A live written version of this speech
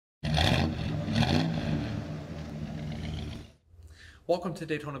Welcome to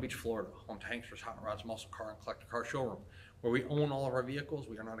Daytona Beach, Florida, home to Hankster's Hot Rods, Muscle Car, and Collector Car Showroom, where we own all of our vehicles.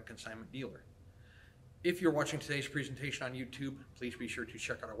 We are not a consignment dealer. If you're watching today's presentation on YouTube, please be sure to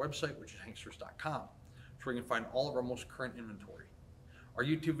check out our website, which is hanksters.com, where you can find all of our most current inventory. Our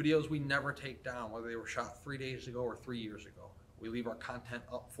YouTube videos we never take down, whether they were shot 3 days ago or 3 years ago. We leave our content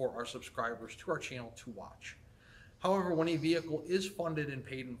up for our subscribers to our channel to watch. However, when a vehicle is funded and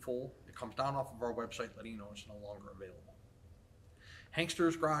paid in full, it comes down off of our website letting you know it's no longer available.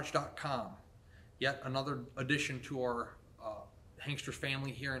 Hankstersgarage.com, yet another addition to our Hanksters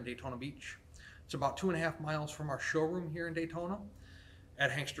family here in Daytona Beach. It's about 2.5 miles from our showroom here in Daytona.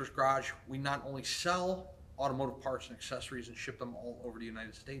 At Hanksters Garage, we not only sell automotive parts and accessories and ship them all over the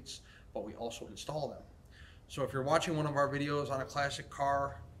United States, but we also install them. So if you're watching one of our videos on a classic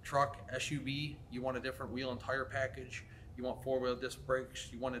car, truck, SUV, you want a different wheel and tire package, you want four-wheel disc brakes,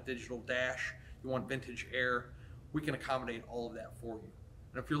 you want a digital dash, you want vintage air, we can accommodate all of that for you.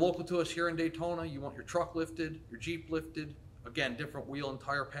 And if you're local to us here in Daytona, you want your truck lifted, your Jeep lifted, again, different wheel and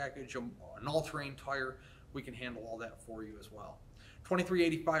tire package, an all-terrain tire, we can handle all that for you as well.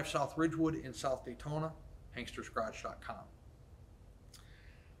 2385 South Ridgewood in South Daytona, hankstersgarage.com.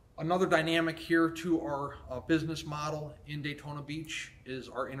 Another dynamic here to our business model in Daytona Beach is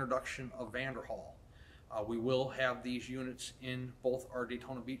our introduction of Vanderhall. We will have these units in both our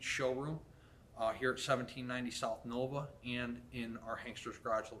Daytona Beach showroom here at 1790 South Nova and in our Hanksters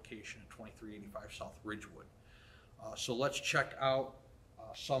Garage location at 2385 South Ridgewood. So let's check out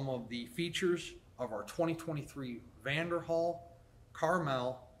some of the features of our 2023 Vanderhall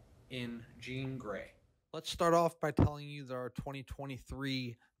Carmel in Jean Gray. Let's start off by telling you that our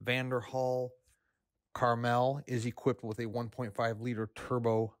 2023 Vanderhall Carmel is equipped with a 1.5 liter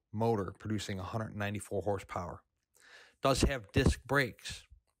turbo motor producing 194 horsepower. Does have disc brakes,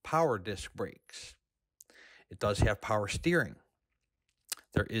 power disc brakes. It does have power steering.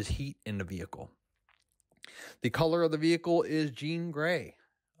 There is heat in the vehicle. The color of the vehicle is Jean Gray,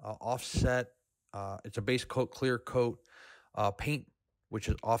 offset. It's a base coat, clear coat paint, which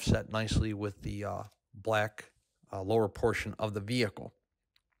is offset nicely with the black lower portion of the vehicle.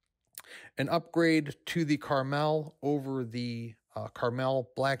 An upgrade to the Carmel over the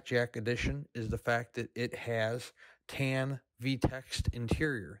Carmel Blackjack Edition is the fact that it has tan V-Text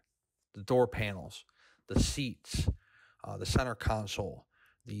interior, the door panels, the seats, the center console,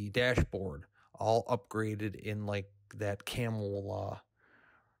 the dashboard, all upgraded in like that camel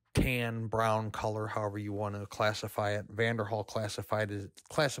tan brown color, however you want to classify it. Vanderhall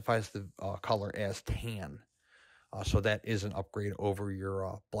classifies the color as tan. So that is an upgrade over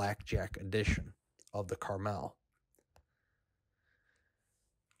your Blackjack edition of the Carmel.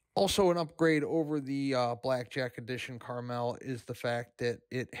 Also an upgrade over the Blackjack edition Carmel is the fact that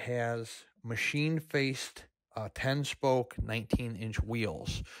it has machine-faced 10-spoke 19-inch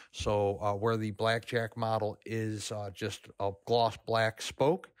wheels. So where the Blackjack model is just a gloss black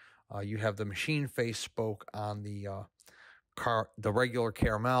spoke, you have the machine-faced spoke on the regular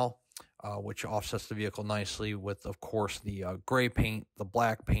Carmel, which offsets the vehicle nicely with, of course, the gray paint, the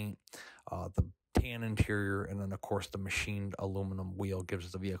black paint, the tan interior, and then, of course, the machined aluminum wheel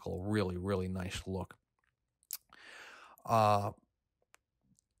gives the vehicle a really, really nice look.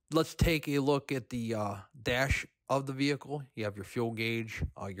 Let's take a look at the dash of the vehicle. You have your fuel gauge,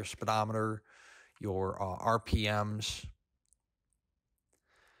 your speedometer, your RPMs.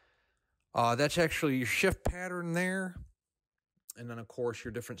 That's actually your shift pattern there. And then, of course,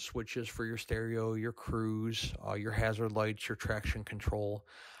 your different switches for your stereo, your cruise, your hazard lights, your traction control.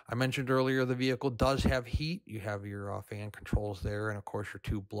 I mentioned earlier the vehicle does have heat. You have your fan controls there and, of course, your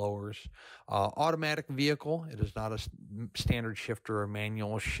two blowers. Automatic vehicle. It is not a standard shift or a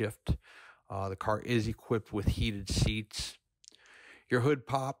manual shift. The car is equipped with heated seats. Your hood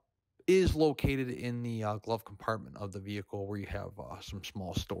pop is located in the glove compartment of the vehicle where you have some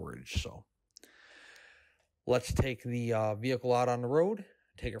small storage. So let's take the vehicle out on the road,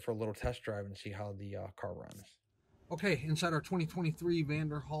 take it for a little test drive, and see how the car runs. Okay, inside our 2023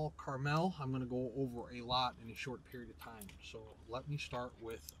 Vanderhall Carmel, I'm going to go over a lot in a short period of time. So let me start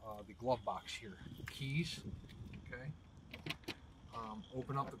with the glove box here. Keys, okay.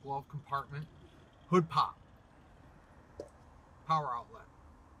 Open up the glove compartment. Hood pop. Power outlet,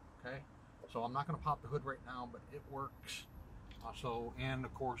 okay. So I'm not going to pop the hood right now, but it works. And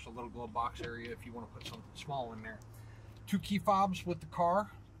of course a little glove box area if you want to put something small in there. 2 key fobs with the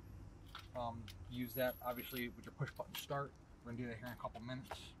car. Use that obviously with your push button start. We're gonna do that here in a couple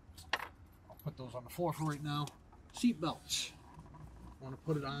minutes. I'll put those on the floor for right now. Seat belts. Want to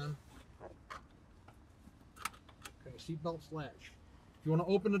put it on. Okay, seat belts latch. If you want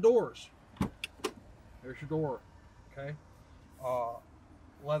to open the doors, there's your door. Okay.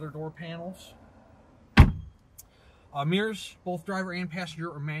 leather door panels. Mirrors, both driver and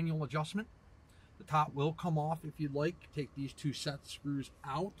passenger, are manual adjustment. The top will come off if you'd like. Take these two set screws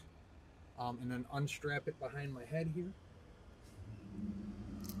out and then unstrap it behind my head here.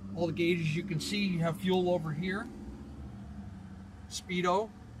 All the gauges you can see, you have fuel over here, speedo,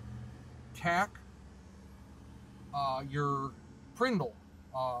 tack, your Prindle,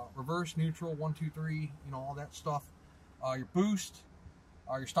 reverse, neutral, 1, 2, 3, you know, all that stuff, your boost,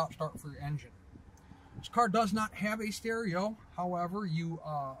 your stop start for your engine. This car does not have a stereo. However, you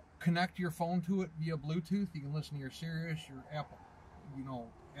connect your phone to it via Bluetooth. You can listen to your Sirius, your Apple, you know,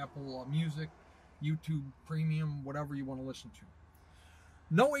 Apple Music, YouTube Premium, whatever you want to listen to.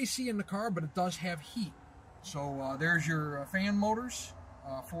 No AC in the car, but it does have heat. So there's your fan motors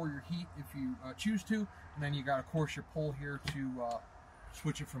for your heat if you choose to. And then you got, of course, your pull here to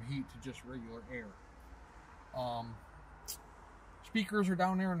switch it from heat to just regular air. Speakers are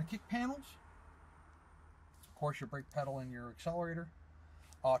down there in the kick panels. Of course, your brake pedal and your accelerator.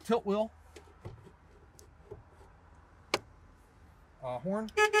 Tilt wheel. Horn.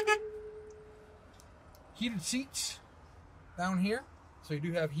 Heated seats down here. So you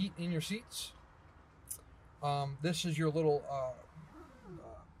do have heat in your seats. This is your little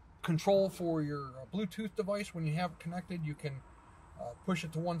control for your Bluetooth device. When you have it connected, you can push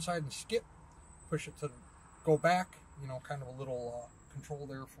it to one side and skip, push it to go back, you know, kind of a little control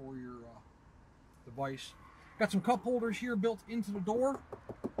there for your device. Got some cup holders here built into the door.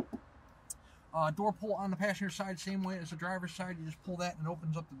 Door pull on the passenger side, same way as the driver's side. You just pull that and it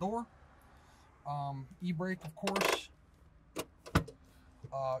opens up the door. E-brake, of course.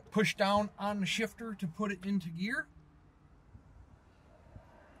 Push down on the shifter to put it into gear.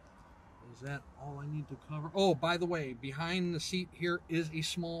 Is that all I need to cover? Oh, by the way, behind the seat here is a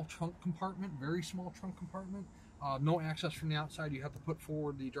small trunk compartment, very small trunk compartment. No access from the outside. You have to put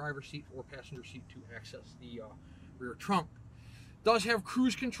forward the driver's seat or passenger seat to access the rear trunk. Does have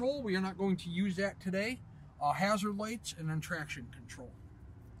cruise control. We are not going to use that today. Hazard lights and then traction control.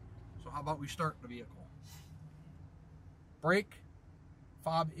 So how about we start the vehicle? Brake,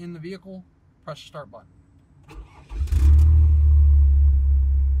 fob in the vehicle, press the start button.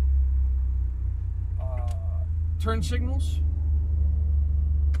 Turn signals.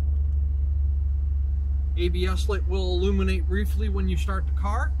 ABS light will illuminate briefly when you start the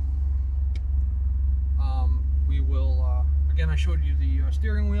car. We will, again, I showed you the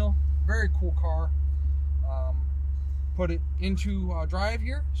steering wheel. Very cool car. Put it into drive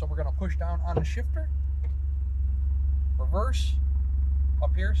here. So we're going to push down on the shifter. Reverse.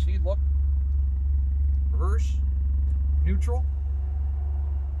 Up here, see, look. Reverse. Neutral.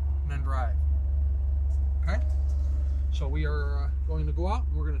 And then drive. Okay? So we are going to go out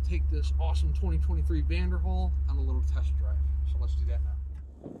and we're going to take this awesome 2023 Vanderhall on a little test drive. So let's do that now.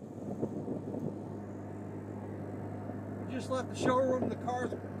 We just left the showroom. The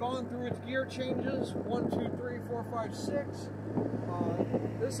car's gone through its gear changes. 1, 2, 3, 4, 5, 6.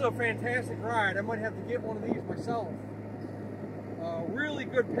 This is a fantastic ride. I might have to get one of these myself. Really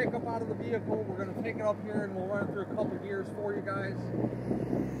good pickup out of the vehicle. We're going to take it up here and we'll run through a couple gears for you guys.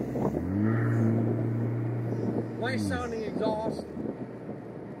 Nice sounding exhaust.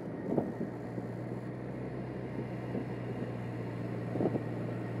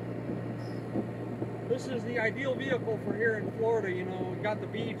 This is the ideal vehicle for here in Florida. You know, you got the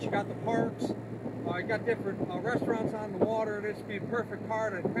beach, you got the parks, you got different restaurants on the water. This would be a perfect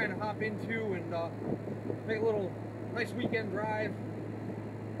car to kind of hop into and take a little nice weekend drive.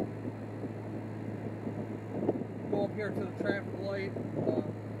 Go up here to the traffic light.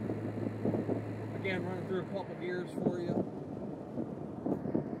 Again, running through a couple gears for you.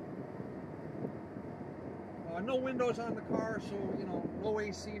 No windows on the car, so, you know, no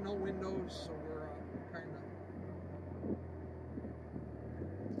AC, no windows, so we're kind of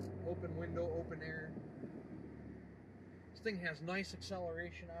open window, open air. This thing has nice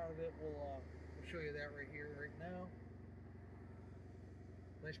acceleration out of it. We'll show you that right here, right now.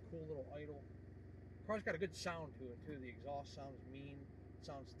 Nice, cool little idle. The car's got a good sound to it, too. The exhaust sounds mean, it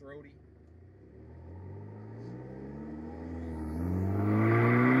sounds throaty.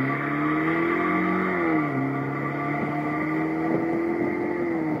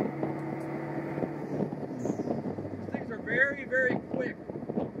 Very quick.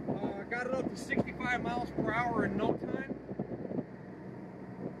 Got it up to 65 miles per hour in no time.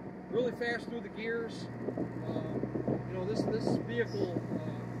 Really fast through the gears. You know, this vehicle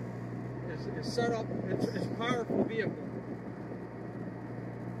is set up. It's a powerful vehicle.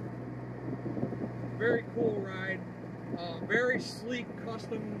 Very cool ride. Very sleek,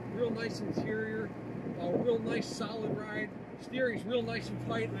 custom, real nice interior. A real nice solid ride. Steering's real nice and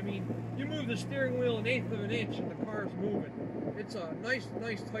tight. I mean, you move the steering wheel an eighth of an inch and the car's moving. It's a nice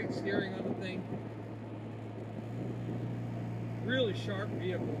tight steering on the thing. Really sharp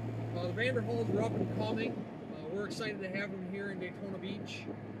vehicle. The Vanderhalls are up and coming. We're excited to have them here in Daytona Beach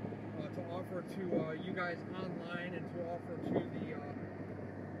to offer to you guys online and to offer to the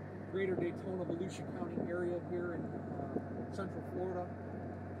greater Daytona, Volusia County area here in Central Florida.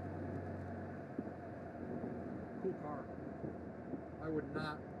 Cool car. I would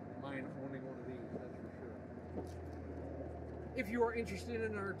not mind owning one of these, that's for sure. If you are interested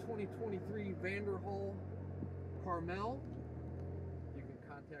in our 2023 Vanderhall Carmel, you can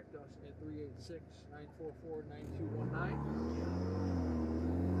contact us at 386-944-9219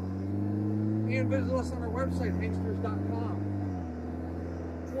 and visit us on our website, hanksters.com.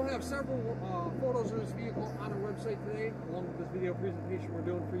 We'll have several photos of this vehicle on our website today, along with this video presentation we're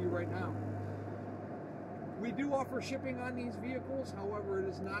doing for you right now. We do offer shipping on these vehicles, however, it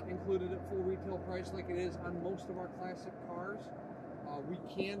is not included at full retail price like it is on most of our classic cars. We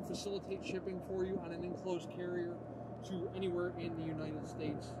can facilitate shipping for you on an enclosed carrier to anywhere in the United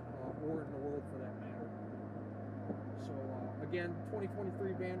States or in the world for that matter. So again,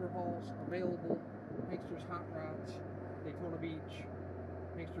 2023 Vanderhalls available, Hanksters Hot Rods, Daytona Beach,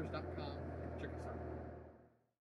 hanksters.com. Check us out.